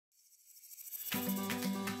Hi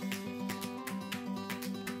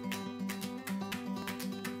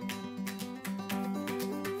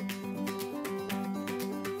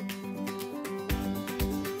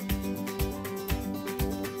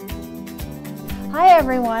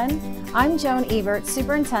everyone, I'm Jhone Ebert,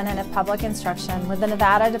 Superintendent of Public Instruction with the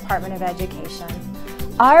Nevada Department of Education.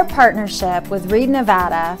 Our partnership with Read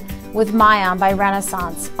Nevada with Myon by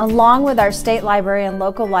Renaissance, along with our state library and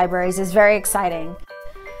local libraries, is very exciting.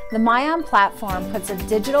 The Myon platform puts a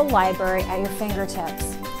digital library at your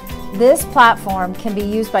fingertips. This platform can be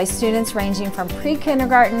used by students ranging from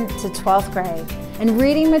pre-kindergarten to 12th grade, and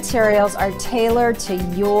reading materials are tailored to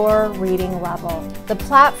your reading level. The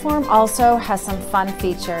platform also has some fun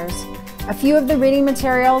features. A few of the reading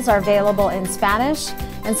materials are available in Spanish,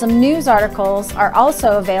 and some news articles are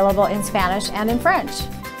also available in Spanish and in French.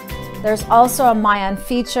 There's also a Myon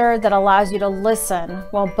feature that allows you to listen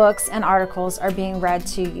while books and articles are being read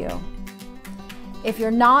to you. If you're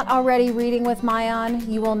not already reading with Myon,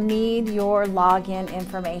 you will need your login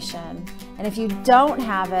information. And if you don't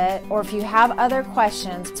have it, or if you have other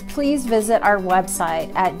questions, please visit our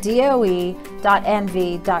website at doe.nv.gov.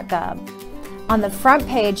 On the front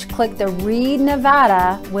page, click the Read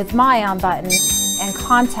Nevada with Myon button and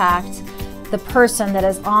contact the person that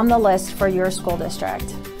is on the list for your school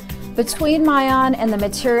district. Between Myon and the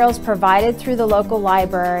materials provided through the local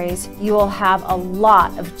libraries, you will have a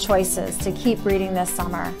lot of choices to keep reading this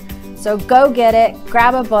summer. So go get it,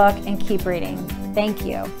 grab a book, and keep reading. Thank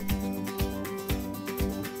you.